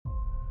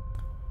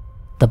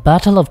The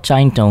Battle of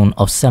Canton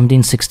of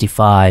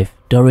 1765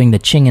 during the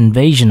Qing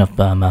invasion of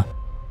Burma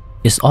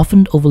is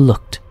often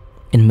overlooked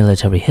in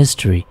military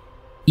history,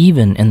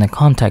 even in the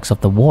context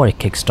of the war it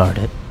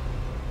kickstarted.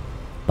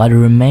 But it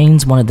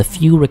remains one of the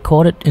few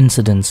recorded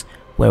incidents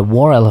where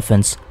war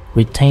elephants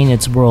retain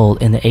its role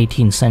in the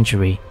 18th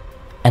century,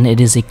 and it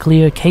is a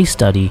clear case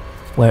study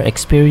where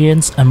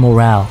experience and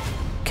morale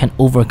can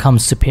overcome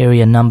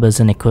superior numbers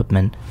and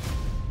equipment.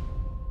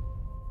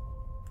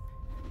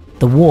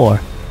 The war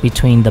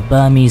between the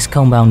Burmese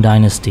Compound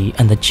Dynasty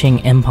and the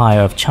Qing Empire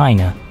of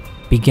China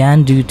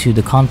began due to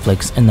the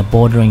conflicts in the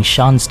bordering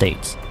Shan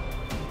states.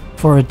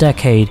 For a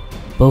decade,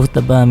 both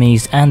the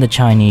Burmese and the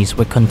Chinese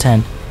were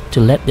content to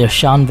let their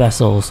Shan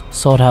vessels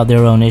sort out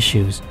their own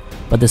issues,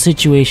 but the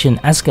situation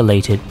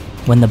escalated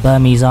when the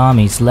Burmese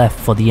armies left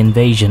for the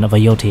invasion of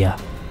Ayutthaya.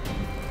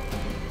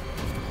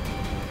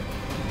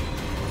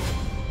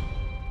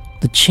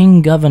 The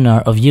Qing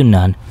governor of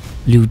Yunnan,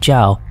 Liu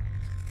Jiao,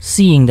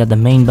 seeing that the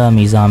main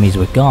Burmese armies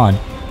were gone,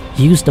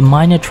 used a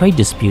minor trade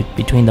dispute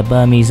between the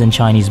Burmese and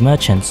Chinese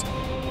merchants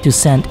to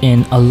send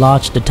in a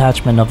large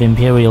detachment of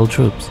imperial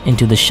troops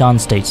into the Shan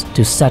states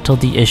to settle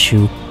the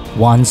issue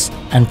once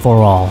and for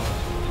all.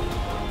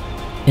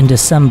 In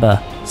December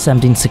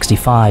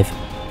 1765,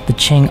 the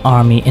Qing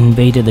army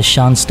invaded the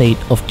Shan state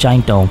of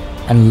Canton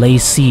and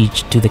laid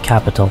siege to the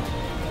capital.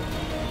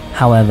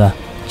 However,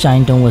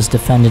 Canton was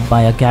defended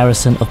by a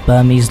garrison of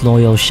Burmese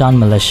loyal Shan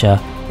militia,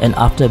 and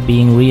after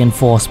being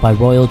reinforced by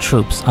royal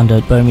troops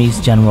under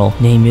Burmese general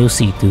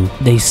Myint-U,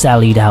 they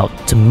sallied out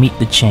to meet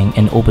the Qing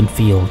in open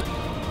field.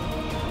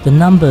 The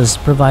numbers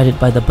provided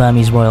by the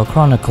Burmese royal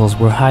chronicles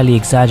were highly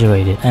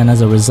exaggerated, and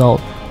as a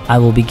result, I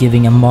will be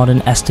giving a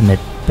modern estimate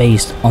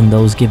based on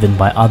those given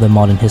by other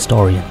modern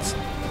historians.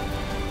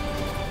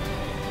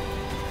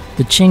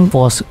 The Qing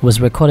force was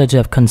recorded to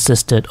have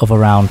consisted of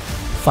around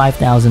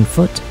 5,000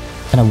 foot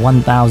and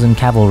 1,000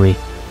 cavalry.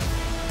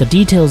 The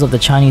details of the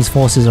Chinese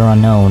forces are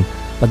unknown,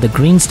 but the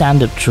Green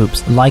Standard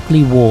troops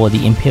likely wore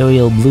the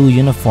imperial blue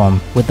uniform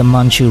with the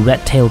Manchu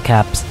red tail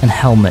caps and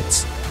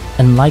helmets,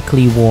 and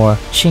likely wore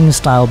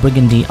Qing-style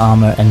burgundy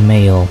armor and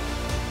mail.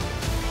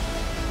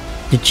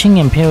 The Qing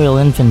imperial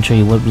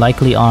infantry were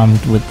likely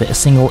armed with the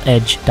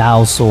single-edged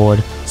Dao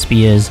sword,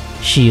 spears,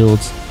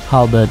 shields,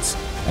 halberds,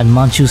 and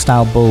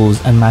Manchu-style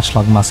bows and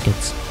matchlock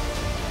muskets.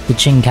 The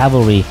Qing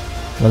cavalry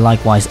were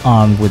likewise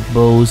armed with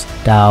bows,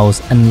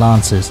 daos, and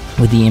lances,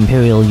 with the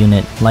imperial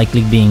unit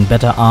likely being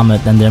better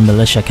armored than their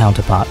militia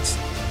counterparts.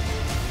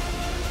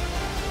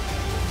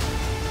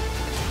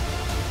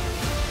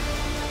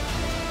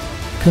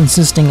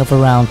 Consisting of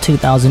around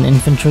 2,000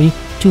 infantry,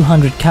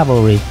 200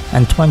 cavalry,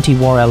 and 20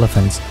 war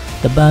elephants,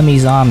 the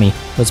Burmese army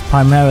was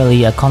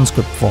primarily a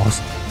conscript force,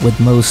 with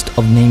most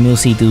of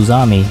Myint-U's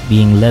army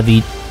being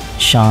levied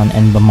Shan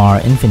and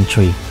Bamar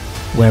infantry,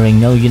 wearing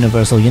no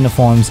universal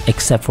uniforms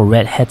except for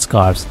red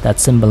headscarves that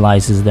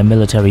symbolizes their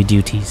military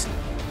duties.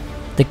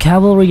 The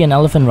cavalry and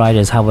elephant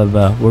riders,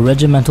 however, were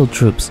regimental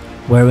troops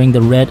wearing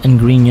the red and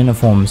green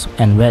uniforms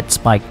and red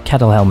spiked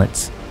cattle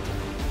helmets.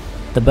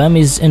 The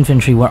Burmese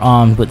infantry were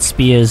armed with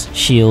spears,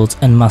 shields,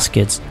 and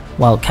muskets,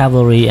 while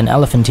cavalry and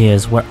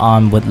elephantiers were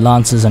armed with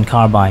lances and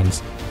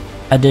carbines.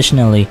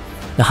 Additionally,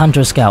 the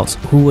hunter scouts,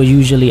 who were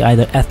usually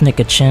either ethnic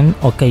Kachin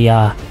or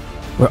Kaya,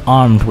 were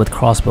armed with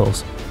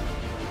crossbows.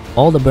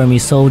 All the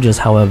Burmese soldiers,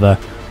 however,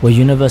 were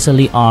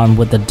universally armed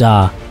with the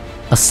Da,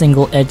 a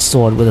single-edged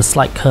sword with a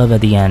slight curve at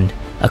the end,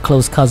 a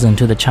close cousin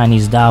to the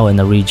Chinese Dao in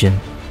the region.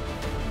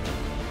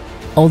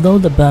 Although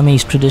the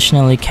Burmese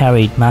traditionally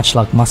carried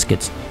matchlock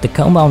muskets, the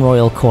Compound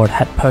Royal Court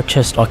had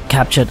purchased or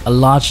captured a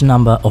large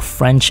number of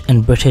French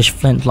and British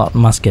flintlock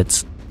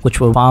muskets, which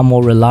were far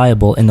more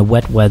reliable in the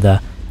wet weather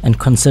and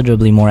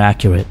considerably more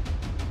accurate.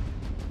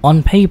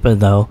 On paper,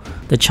 though,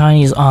 the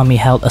Chinese army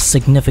held a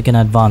significant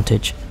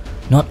advantage.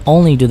 Not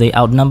only do they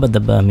outnumber the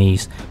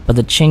Burmese, but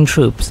the Qing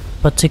troops,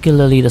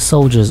 particularly the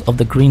soldiers of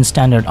the Green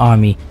Standard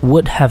Army,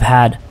 would have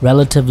had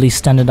relatively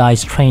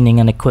standardized training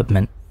and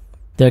equipment.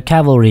 Their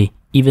cavalry,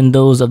 even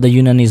those of the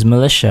Yunnanese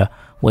militia,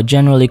 were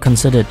generally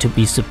considered to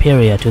be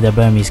superior to their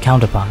Burmese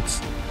counterparts.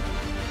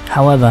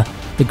 However,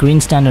 the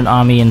Green Standard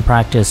Army in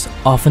practice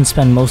often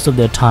spent most of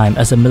their time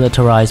as a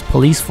militarized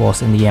police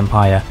force in the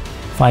empire,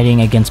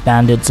 fighting against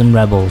bandits and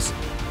rebels.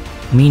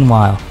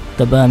 Meanwhile,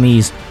 the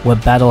Burmese were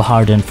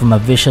battle-hardened from a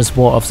vicious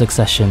war of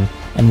succession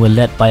and were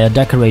led by a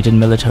decorated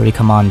military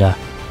commander.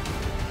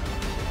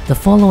 The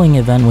following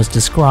event was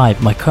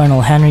described by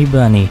Colonel Henry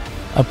Burney,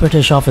 a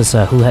British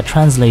officer who had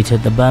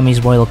translated the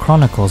Burmese royal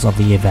chronicles of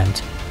the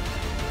event.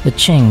 The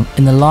Qing,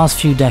 in the last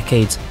few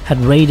decades,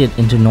 had raided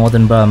into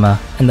northern Burma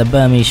and the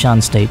Burmese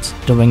Shan states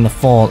during the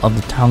fall of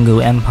the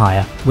Taungu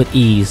Empire with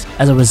ease.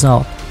 As a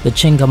result, the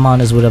Qing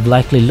commanders would have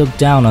likely looked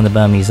down on the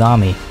Burmese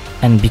army,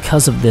 and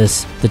because of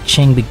this, the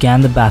Qing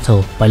began the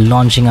battle by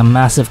launching a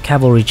massive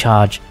cavalry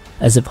charge,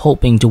 as if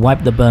hoping to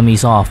wipe the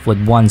Burmese off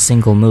with one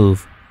single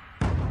move.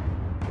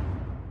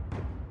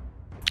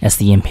 As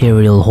the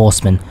imperial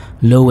horsemen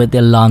lowered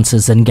their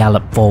lances and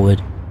galloped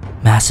forward,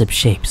 massive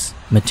shapes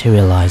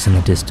materialized in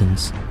the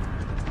distance.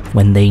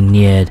 When they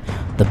neared,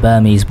 the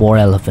Burmese war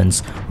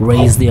elephants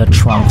raised their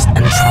trunks and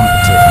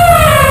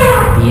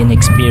trumpeted. The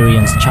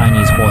inexperienced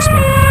Chinese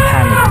horsemen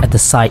panicked at the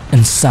sight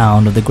and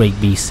sound of the great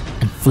beasts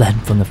and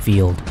fled from the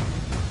field.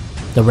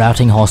 The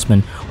routing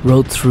horsemen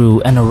rode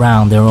through and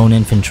around their own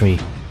infantry.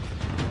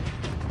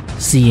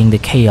 Seeing the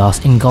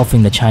chaos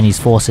engulfing the Chinese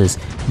forces,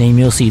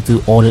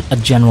 Myint-U ordered a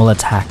general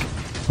attack.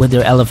 With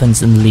their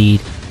elephants in the lead,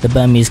 the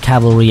Burmese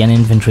cavalry and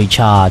infantry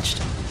charged.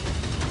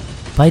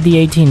 By the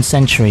 18th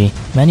century,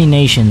 many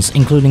nations,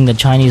 including the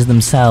Chinese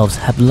themselves,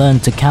 had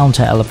learned to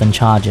counter elephant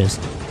charges.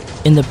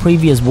 In the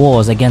previous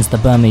wars against the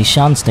Burmese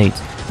Shan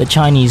states, the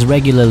Chinese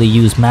regularly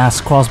used mass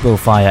crossbow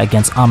fire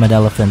against armored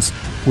elephants,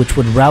 which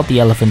would rout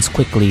the elephants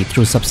quickly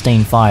through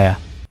sustained fire.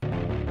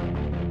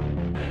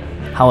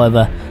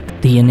 However,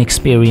 the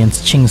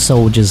inexperienced Qing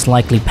soldiers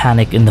likely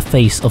panicked in the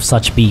face of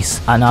such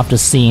beasts, and after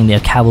seeing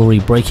their cavalry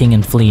breaking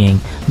and fleeing,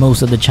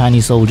 most of the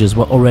Chinese soldiers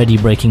were already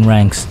breaking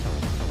ranks.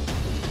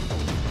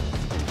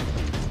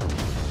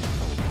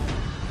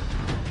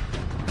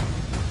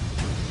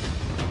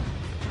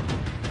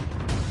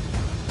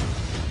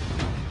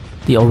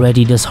 The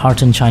already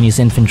disheartened Chinese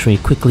infantry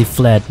quickly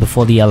fled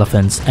before the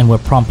elephants and were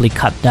promptly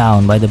cut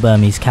down by the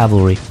Burmese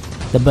cavalry.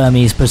 The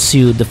Burmese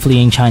pursued the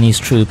fleeing Chinese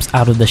troops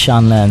out of the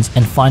Shan lands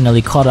and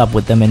finally caught up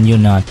with them in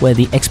Yunnan, where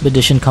the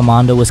expedition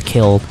commander was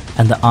killed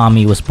and the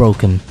army was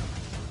broken.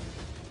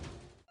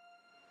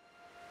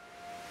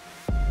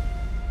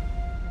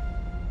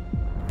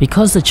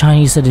 Because the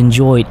Chinese had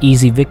enjoyed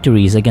easy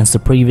victories against the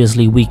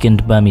previously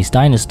weakened Burmese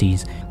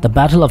dynasties, the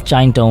Battle of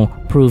Canton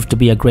proved to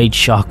be a great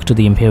shock to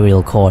the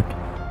imperial court.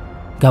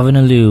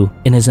 Governor Liu,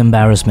 in his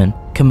embarrassment,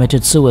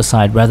 committed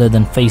suicide rather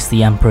than face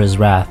the emperor's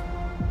wrath.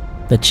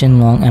 The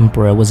Qianlong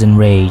emperor was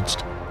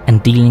enraged,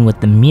 and dealing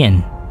with the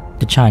Myint,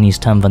 the Chinese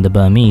term for the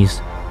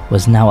Burmese,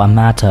 was now a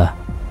matter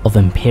of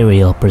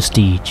imperial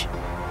prestige.